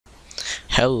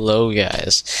Hello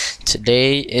guys,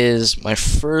 today is my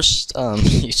first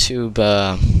YouTube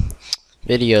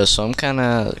video, so I'm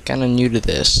kinda new to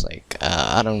this.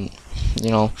 I don't,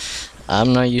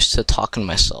 I'm not used to talking to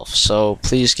myself, so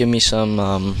please give me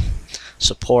some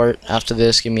support after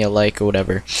this. Give me a like or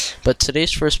whatever. But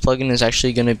today's first plugin is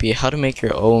actually gonna be how to make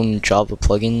your own Java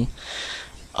plugin.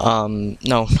 No,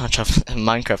 not Java,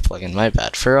 Minecraft plugin, my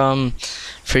bad, for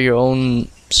your own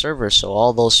server. So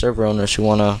all those server owners who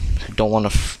don't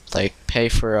wanna pay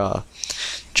for a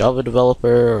Java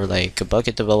developer or like a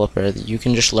Bucket developer, you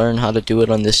can just learn how to do it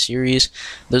on this series.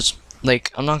 I'm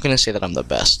not gonna say that I'm the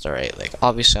best, alright?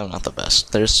 Obviously I'm not the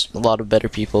best. There's a lot of better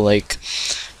people like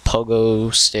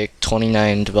Pogo Stick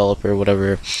 29 developer,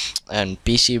 whatever, and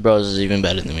BC Bros is even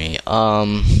better than me.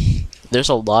 There's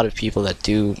a lot of people that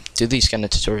do these kind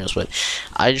of tutorials, but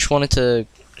I just wanted to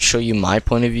show you my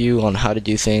point of view on how to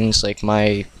do things, how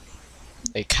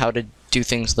to do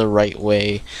things the right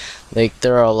way.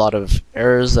 There are a lot of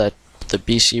errors that the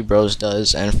BC Bros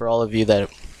does, and for all of you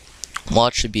that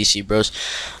watch the BC Bros,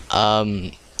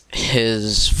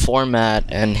 his format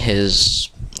and his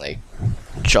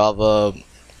Java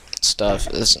stuff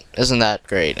isn't that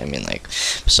great. I mean,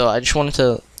 so I just wanted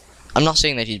to. I'm not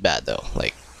saying that he's bad though.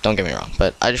 Don't get me wrong,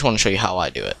 but I just want to show you how I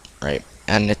do it, right?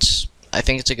 And I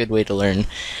think it's a good way to learn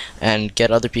and get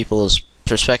other people's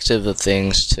perspective of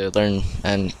things, to learn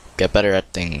and get better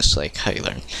at things, like how you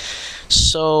learn.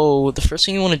 So the first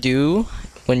thing you want to do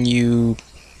when you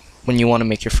want to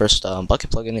make your first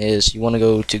Bucket plugin is you want to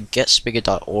go to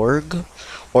getspigot.org,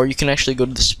 or you can actually go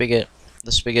to the Spigot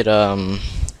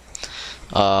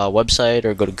website,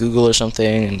 or go to Google or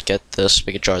something and get the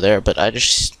Spigot jar there. But I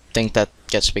just think that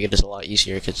get Spigot is a lot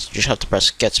easier, because you just have to press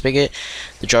get Spigot,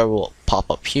 the jar will pop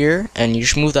up here, and you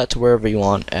just move that to wherever you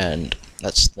want, and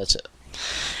that's it.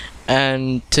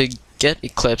 And to get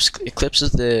Eclipse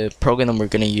is the program that we're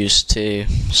going to use to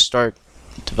start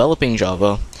developing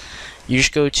Java. You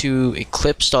just go to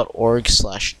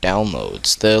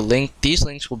eclipse.org/downloads. These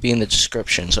links will be in the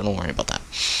description, so don't worry about that.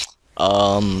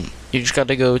 You just got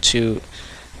to go to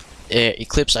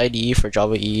Eclipse IDE for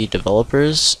Java EE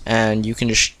developers, and you can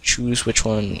just choose which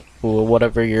one,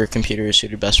 whatever your computer is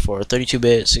suited best for,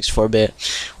 32-bit, 64-bit,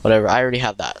 whatever. I already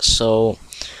have that. So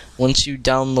once you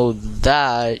download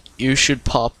that, you should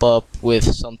pop up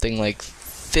with something like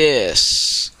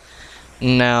this.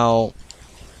 Now,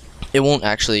 it won't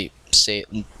actually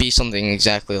be something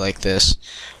exactly like this.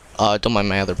 Don't mind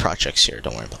my other projects here,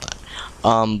 don't worry about that.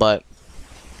 But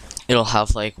it'll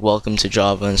have welcome to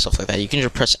Java and stuff like that. You can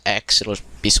just press X, it'll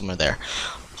be somewhere there.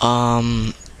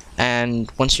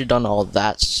 And once you're done all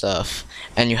that stuff,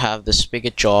 and you have the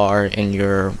Spigot jar in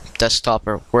your desktop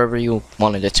or wherever you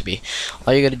wanted it to be,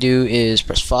 all you gotta do is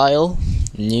press File,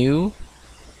 New,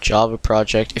 Java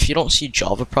Project. If you don't see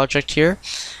Java Project here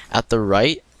at the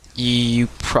right, you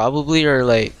probably are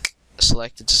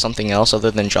selected to something else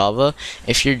other than Java.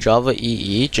 If you're Java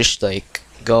EE, just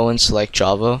go and select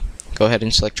Java. Go ahead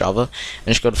and select Java, and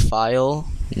just go to File,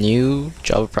 New,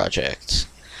 Java Project.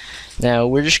 Now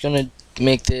we're just gonna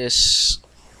make this.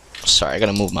 Sorry, I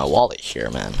gotta move my wallet here,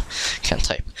 man. Can't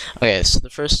type. Okay, so the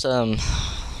first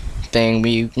thing,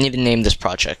 we need to name this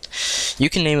project. You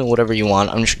can name it whatever you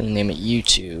want. I'm just gonna name it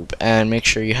YouTube, and make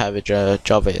sure you have it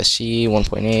Java SE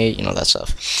 1.8, that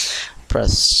stuff.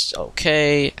 Press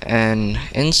OK, and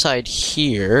inside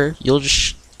here you'll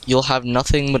have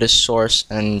nothing but a source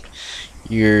and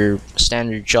your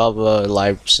standard Java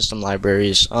system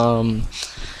libraries.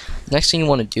 Next thing you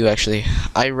want to do, actually,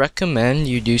 I recommend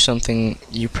you do something.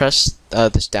 You press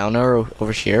this down arrow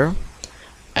over here,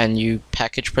 and you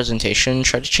package presentation.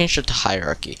 Try to change it to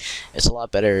hierarchy. It's a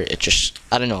lot better.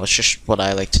 I don't know, it's just what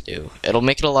I like to do. It'll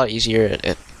make it a lot easier.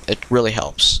 It really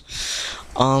helps.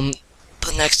 The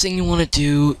next thing you want to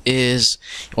do is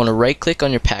you want to right click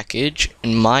on your package.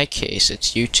 In my case,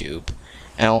 it's YouTube.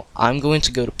 Now I'm going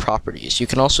to go to properties. You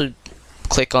can also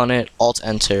click on it, Alt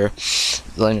Enter.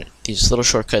 These little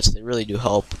shortcuts, they really do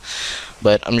help,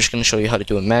 but I'm just going to show you how to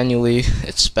do it manually.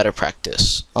 It's better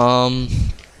practice. You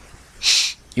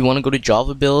want to go to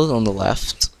Java build on the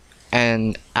left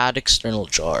and add external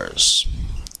jars.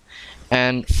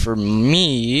 And for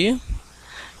me,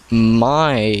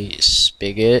 my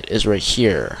Spigot is right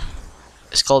here.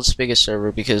 It's called Spigot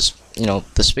server because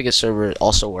the Spigot server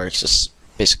also works. It's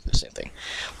basically the same thing.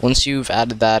 Once you've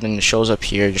added that and it shows up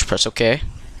here, just press OK.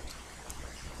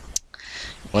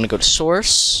 You want to go to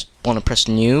source, want to press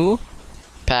new,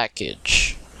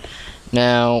 package.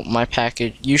 Now my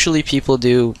package, usually people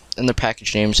do in their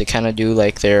package names, they kind of do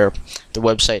their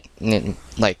website in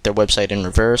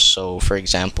reverse. So for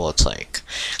example, it's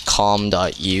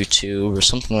com.youtube or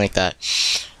something like that.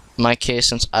 my case,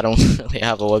 since I don't really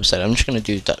have a website, I'm just gonna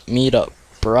do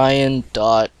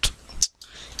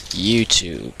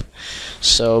meet.brian.youtube.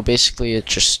 So basically,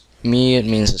 it's just me. It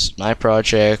means this is my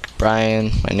project,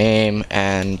 Brian, my name,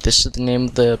 and this is the name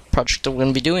of the project that we're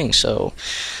gonna be doing. So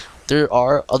there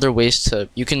are other ways to.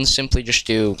 You can simply just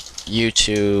do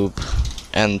YouTube,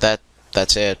 and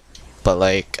that's it. But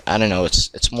like, I don't know,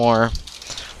 it's more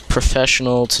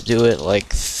professional to do it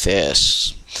like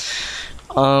this.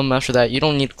 After that, you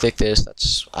don't need to click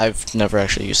this. I've never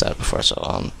actually used that before.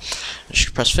 So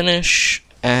just press finish,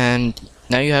 and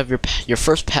now you have your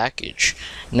first package.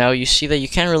 Now you see that you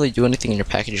can't really do anything in your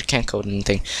package. You can't code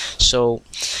anything. So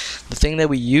the thing that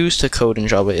we use to code in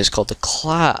Java is called the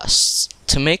class.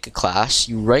 To make a class,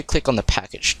 you right click on the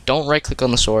package. Don't right click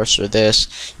on the source or this.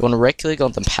 You want to right click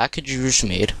on the package you just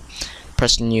made,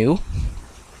 press new,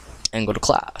 and go to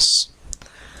class.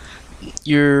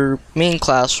 Your main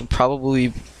class will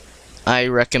probably, I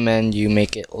recommend you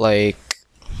make it like,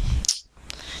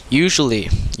 usually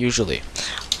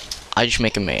I just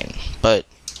make a main, but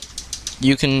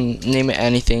you can name it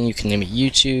anything. You can name it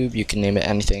YouTube, you can name it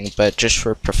anything, but just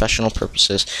for professional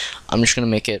purposes, I'm just gonna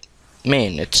make it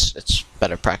main. It's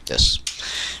better practice.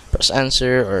 Press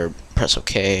enter or press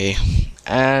OK,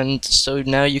 and so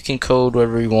now you can code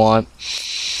whatever you want.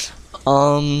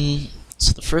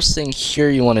 So the first thing here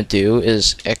you want to do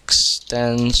is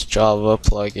extends Java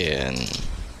plugin.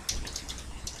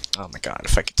 Oh my god,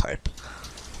 if I could type.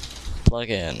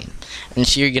 Plugin. And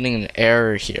so you're getting an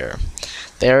error here.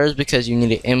 The error is because you need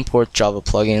to import Java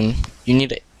plugin. You need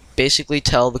to basically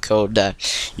tell the code that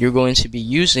you're going to be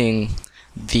using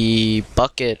the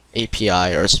Bucket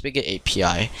API or Spigot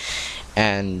API,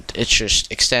 and it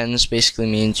just extends basically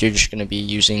means you're just going to be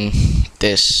using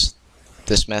this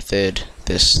method,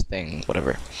 this thing,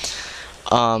 whatever.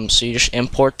 So you just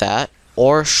import that,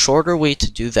 or a shorter way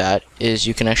to do that is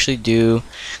you can actually do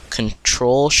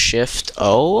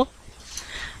Control-Shift-O.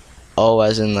 O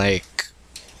as in like,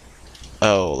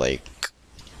 O, like,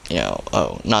 you know,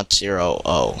 O, not 0,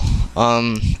 O.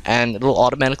 And it'll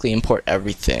automatically import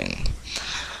everything.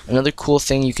 Another cool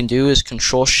thing you can do is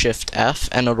Control-Shift-F,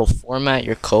 and it'll format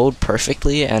your code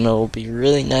perfectly, and it'll be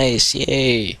really nice.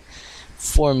 Yay!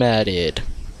 Formatted.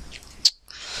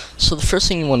 So the first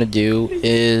thing you want to do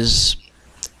is,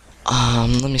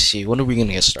 let me see, what are we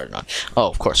gonna get started on? Oh,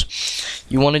 of course,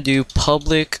 you want to do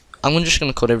public. I'm just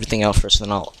gonna code everything out first,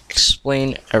 then I'll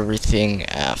explain everything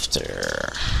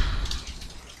after.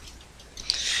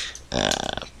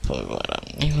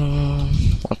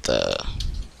 What the?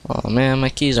 Oh man, my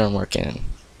keys aren't working.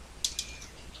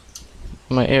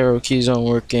 My arrow keys aren't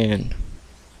working.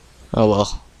 Oh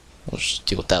well, we'll just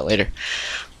deal with that later.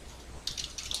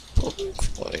 Public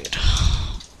void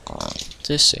on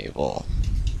disable.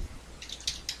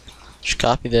 Just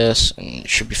copy this and it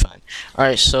should be fine.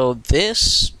 Alright, so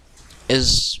this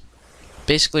is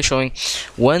basically showing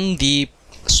when the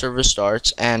server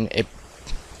starts, and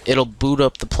it'll boot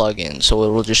up the plugin. So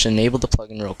it will just enable the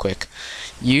plugin real quick.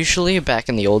 Usually back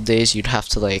in the old days, you'd have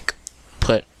to like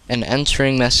put an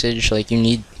entering message, like you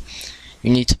need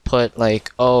to put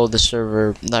like, oh, the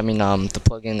server, I mean the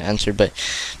plugin entered, but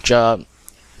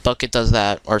Bucket does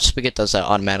that, or Spigot does that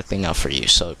automatically now for you,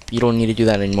 so you don't need to do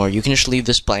that anymore. You can just leave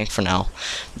this blank for now.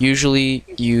 Usually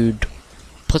you'd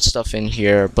put stuff in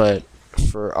here, but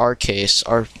for our case,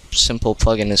 our simple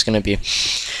plugin is going to be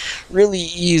really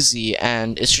easy,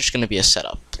 and it's just going to be a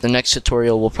setup. The next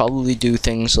tutorial will probably do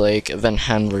things like event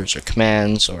handlers or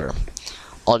commands, or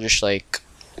I'll just like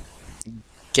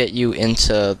get you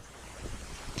into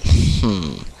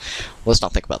let's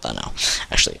not think about that now,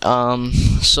 actually.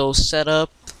 So setup,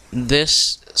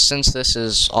 this, since this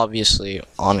is obviously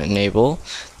on enable,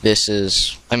 this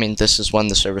is when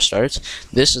the server starts.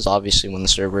 This is obviously when the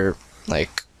server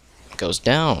like goes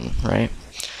down, right?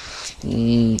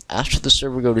 After the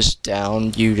server goes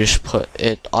down, you just put,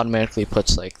 it automatically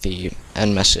puts like the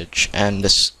end message, and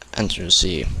this enters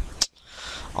the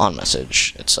on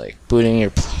message. It's like booting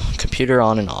your computer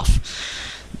on and off.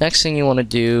 Next thing you want to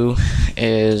do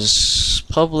is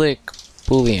public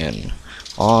boolean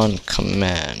on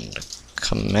command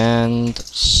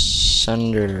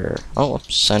sender.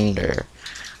 Sender.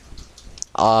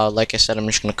 Like I said, I'm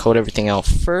just gonna code everything out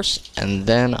first, and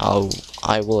then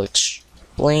I will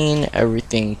explain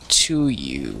everything to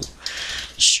you.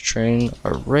 String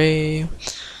array.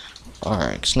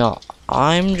 Alright, so now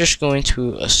I'm just going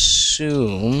to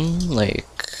assume, like,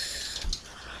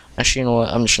 actually, you know what,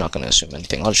 I'm just not going to assume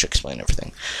anything, I'll just explain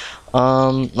everything.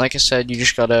 Like I said, you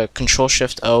just gotta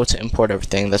Control-Shift-O to import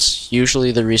everything. That's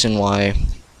usually the reason why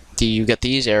you get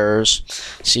these errors.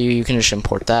 So you can just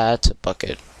import that to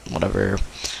Bucket whatever,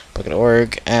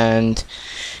 Spigot.org. And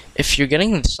if you're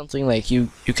getting something like you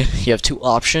have two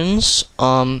options,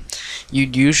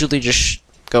 you'd usually just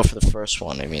go for the first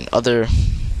one. I mean, other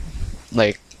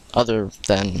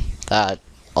than that,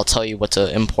 I'll tell you what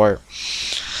to import,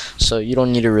 so you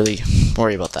don't need to really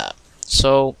worry about that.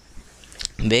 So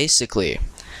basically,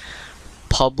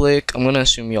 public, I'm gonna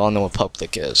assume you all know what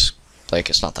public is. Like,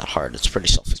 it's not that hard, it's pretty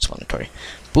self-explanatory.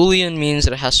 Boolean means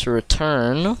that it has to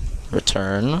return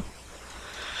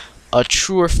a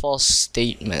true or false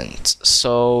statement.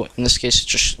 So in this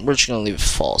case, we're just gonna leave it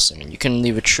false. I mean, you can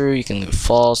leave it true, you can leave it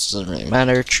false, doesn't really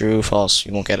matter. True, false,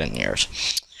 you won't get any errors.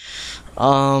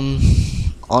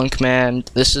 On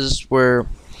command, this is where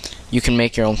you can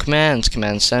make your own commands.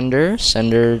 Command sender,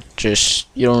 just,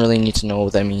 you don't really need to know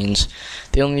what that means.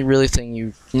 The only really thing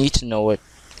you need to know what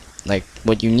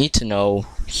you need to know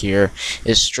here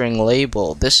is string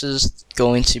label. This is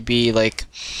going to be like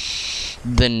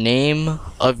the name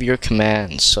of your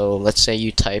command. So let's say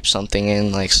you type something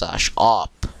in like /op.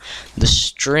 The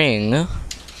string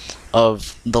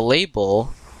of the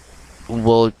label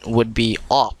would be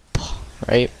op,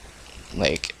 right?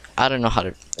 Like, I don't know how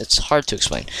to, it's hard to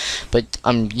explain, but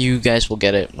you guys will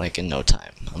get it like in no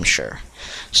time, I'm sure.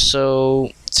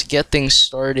 So to get things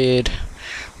started,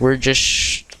 we're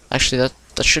just, actually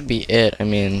that should be it. I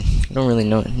mean, you don't really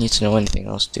need to know anything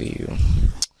else, do you?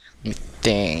 Let me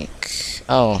think.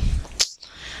 Oh,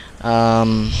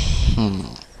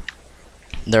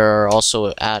 there are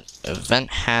also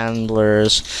event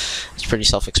handlers. It's pretty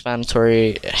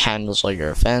self-explanatory. It handles all your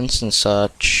events and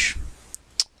such.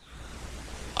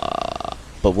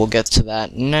 But we'll get to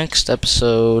that next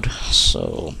episode.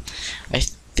 So I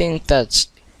think that's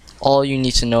all you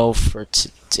need to know for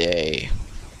today.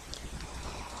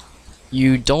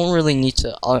 You don't really need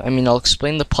to, I mean, I'll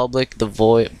explain the public, the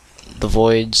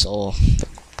voids, the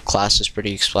class is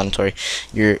pretty explanatory.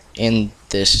 You're in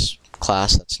this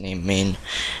class that's named main,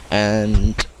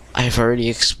 and I've already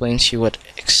explained to you what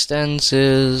extends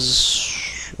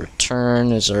is.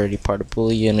 Return is already part of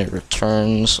Boolean. It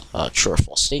returns a true or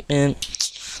false statement.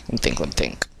 Let me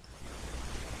think.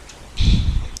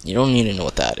 You don't need to know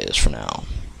what that is for now.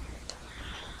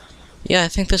 Yeah, I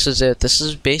think this is it. This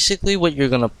is basically what your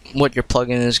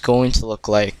plugin is going to look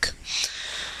like.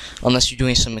 Unless you're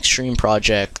doing some extreme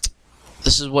project,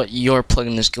 this is what your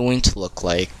plugin is going to look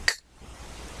like.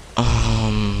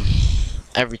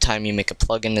 Every time you make a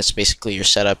plugin, it's basically your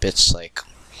setup. It's like,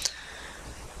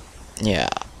 yeah,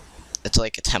 it's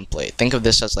like a template. Think of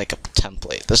this as like a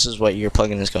template. This is what your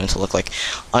plugin is going to look like,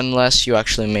 unless you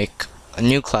actually make a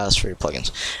new class for your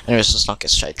plugins. Anyways, let's not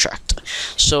get sidetracked.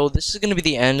 So this is going to be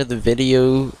the end of the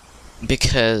video,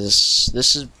 because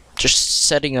this is just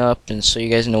setting up and so you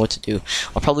guys know what to do.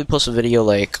 I'll probably post a video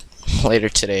like later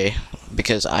today,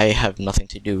 because I have nothing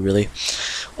to do really,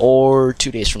 or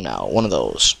 2 days from now, one of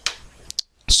those.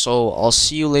 So I'll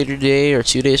see you later today or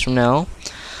 2 days from now.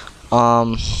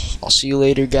 I'll see you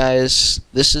later, guys.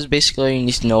 This is basically all you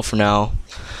need to know for now.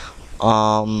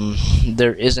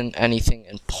 There isn't anything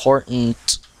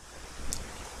important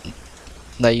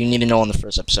that you need to know on the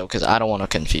first episode, because I don't want to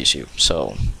confuse you.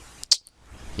 So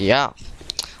yeah,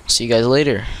 see you guys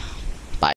later.